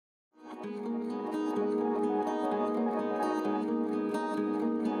The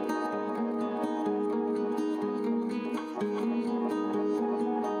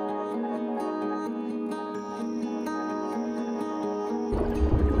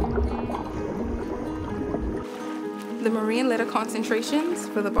marine litter concentrations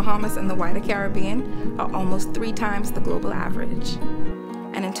for the Bahamas and the wider Caribbean are almost 3 times the global average.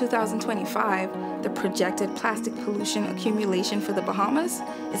 And in 2025, the projected plastic pollution accumulation for the Bahamas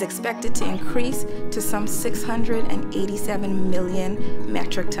is expected to increase to some 687 million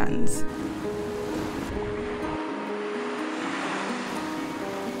metric tons.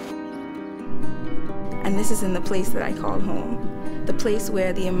 And this is in the place that I call home. The place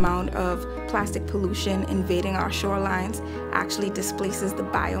where the amount of plastic pollution invading our shorelines actually displaces the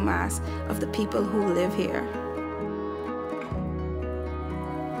biomass of the people who live here.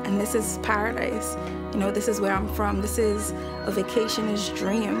 And this is paradise. You know, this is where I'm from. This is a vacationer's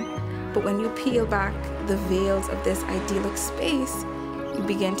dream. But when you peel back the veils of this idyllic space, you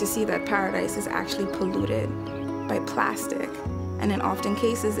begin to see that paradise is actually polluted by plastic. And in often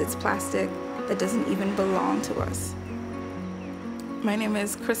cases, it's plastic that doesn't even belong to us. My name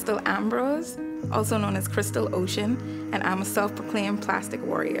is Kristal Ambrose, also known as Kristal Ocean, and I'm a self-proclaimed plastic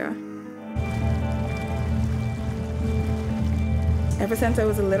warrior. Ever since I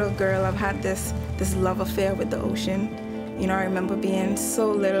was a little girl, I've had this love affair with the ocean. You know, I remember being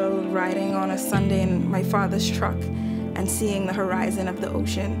so little, riding on a Sunday in my father's truck and seeing the horizon of the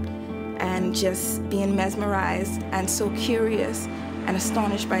ocean and just being mesmerized and so curious and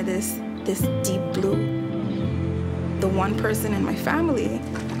astonished by this deep blue. The one person in my family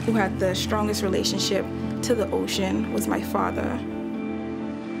who had the strongest relationship to the ocean was my father.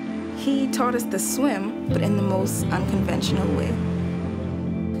 He taught us to swim, but in the most unconventional way.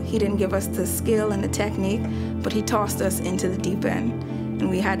 He didn't give us the skill and the technique, but he tossed us into the deep end. And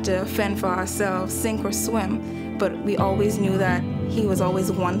we had to fend for ourselves, sink or swim, but we always knew that he was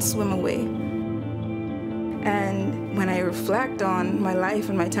always one swim away. And when I reflect on my life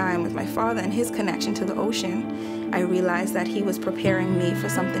and my time with my father and his connection to the ocean, I realized that he was preparing me for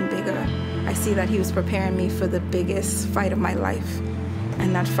something bigger. I see that he was preparing me for the biggest fight of my life.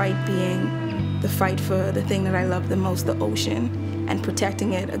 And that fight being the fight for the thing that I love the most, the ocean, and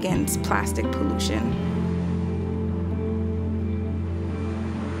protecting it against plastic pollution.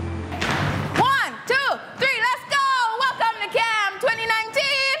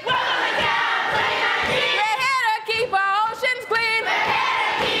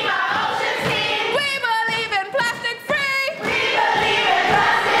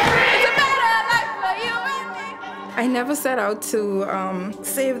 I never set out to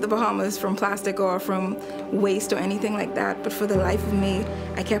save the Bahamas from plastic or from waste or anything like that, but for the life of me,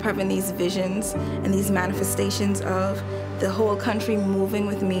 I kept having these visions and these manifestations of the whole country moving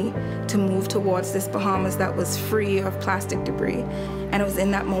with me to move towards this Bahamas that was free of plastic debris. And it was in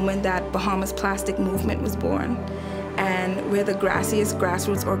that moment that Bahamas Plastic Movement was born. And we're the grassiest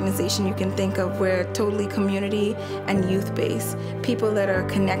grassroots organization you can think of. We're totally community and youth-based. People that are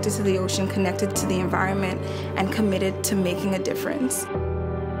connected to the ocean, connected to the environment, and committed to making a difference.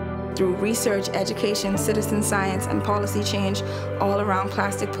 Through research, education, citizen science, and policy change all around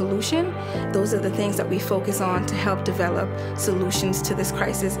plastic pollution, those are the things that we focus on to help develop solutions to this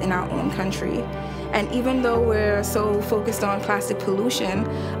crisis in our own country. And even though we're so focused on plastic pollution,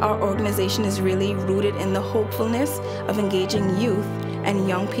 our organization is really rooted in the hopefulness of engaging youth and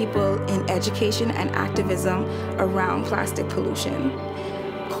young people in education and activism around plastic pollution.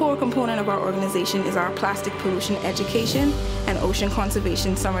 Core component of our organization is our plastic pollution education and ocean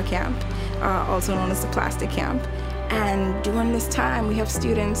conservation summer camp, also known as the Plastic Camp. And during this time, we have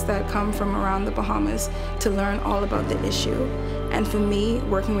students that come from around the Bahamas to learn all about the issue. And for me,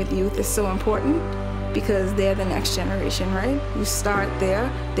 working with youth is so important because they're the next generation, right? You start there,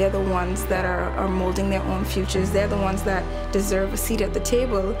 they're the ones that are molding their own futures. They're the ones that deserve a seat at the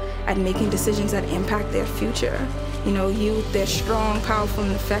table at making decisions that impact their future. You know, youth, they're strong, powerful,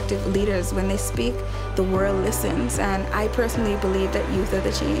 and effective leaders. When they speak, the world listens. And I personally believe that youth are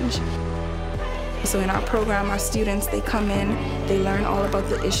the change. So in our program, our students, they come in, they learn all about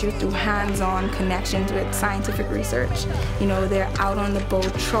the issue through hands-on connections with scientific research. You know, they're out on the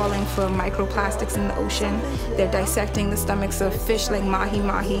boat trawling for microplastics in the ocean. They're dissecting the stomachs of fish like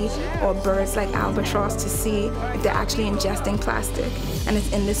mahi-mahi or birds like albatross to see if they're actually ingesting plastic. And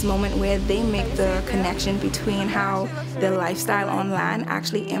it's in this moment where they make the connection between how their lifestyle on land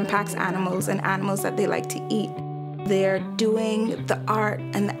actually impacts animals and animals that they like to eat. They're doing the art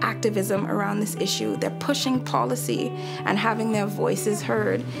and the activism around this issue. They're pushing policy and having their voices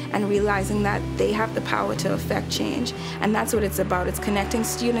heard and realizing that they have the power to affect change. And that's what it's about. It's connecting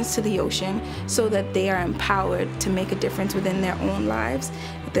students to the ocean so that they are empowered to make a difference within their own lives,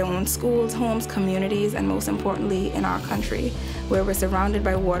 their own schools, homes, communities, and most importantly, in our country, where we're surrounded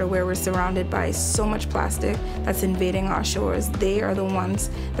by water, where we're surrounded by so much plastic that's invading our shores. They are the ones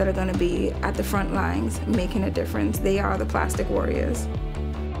that are going to be at the front lines making a difference. They are the plastic warriors.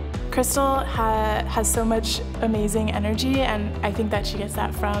 Kristal has so much amazing energy, and I think that she gets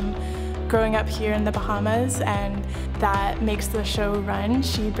that from growing up here in the Bahamas, and that makes the show run.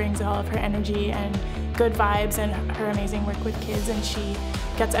 She brings all of her energy and good vibes and her amazing work with kids, and she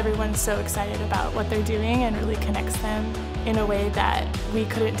gets everyone so excited about what they're doing and really connects them in a way that we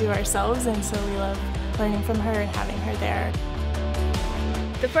couldn't do ourselves, and so we love learning from her and having her there.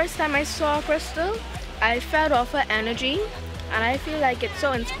 The first time I saw Kristal, I fed off her energy, and I feel like it's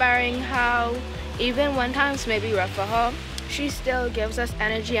so inspiring how even when times may be rough for her, she still gives us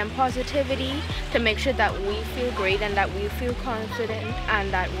energy and positivity to make sure that we feel great and that we feel confident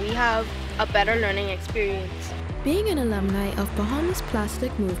and that we have a better learning experience. Being an alumni of Bahamas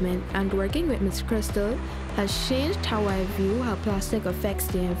Plastic Movement and working with Ms. Kristal has changed how I view how plastic affects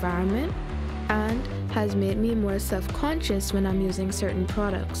the environment and has made me more self-conscious when I'm using certain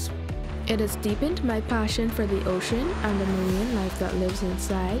products. It has deepened my passion for the ocean and the marine life that lives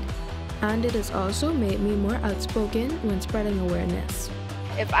inside, and it has also made me more outspoken when spreading awareness.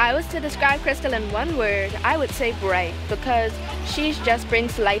 If I was to describe Kristal in one word, I would say bright, because she just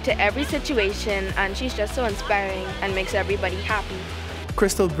brings light to every situation and she's just so inspiring and makes everybody happy.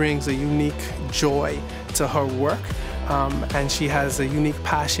 Kristal brings a unique joy to her work, and she has a unique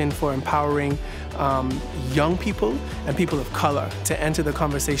passion for empowering young people and people of color to enter the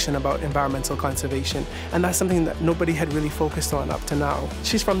conversation about environmental conservation. And that's something that nobody had really focused on up to now.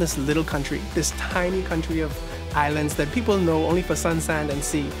 She's from this little country, this tiny country of islands that people know only for sun, sand, and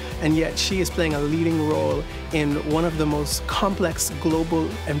sea, and yet she is playing a leading role in one of the most complex global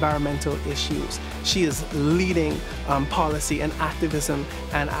environmental issues. She is leading policy and activism,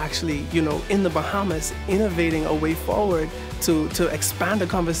 and actually, in the Bahamas, innovating a way forward to expand the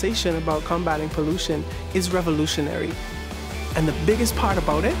conversation about combating pollution is revolutionary. And the biggest part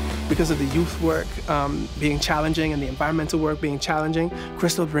about it, because of the youth work being challenging and the environmental work being challenging,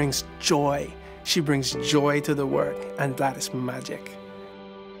 Kristal brings joy. She brings joy to the work, and that is magic.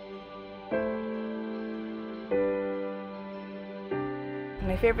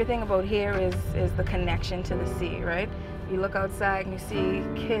 My favorite thing about here is the connection to the sea, right? You look outside and you see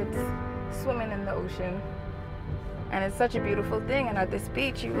kids swimming in the ocean, and it's such a beautiful thing. And at this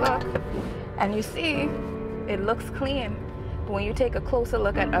beach, you look and you see it looks clean. But when you take a closer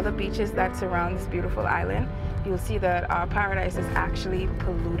look at other beaches that surround this beautiful island, you'll see that our paradise is actually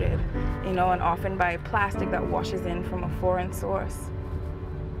polluted, and often by plastic that washes in from a foreign source.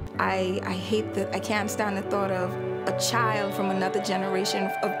 I hate that I can't stand the thought of a child from another generation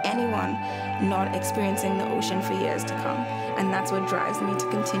of anyone not experiencing the ocean for years to come. And that's what drives me to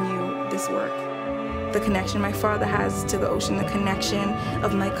continue this work. The connection my father has to the ocean, the connection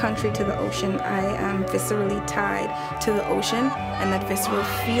of my country to the ocean. I am viscerally tied to the ocean, and that visceral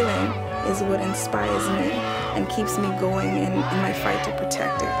feeling is what inspires me and keeps me going in my fight to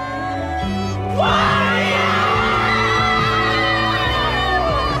protect it.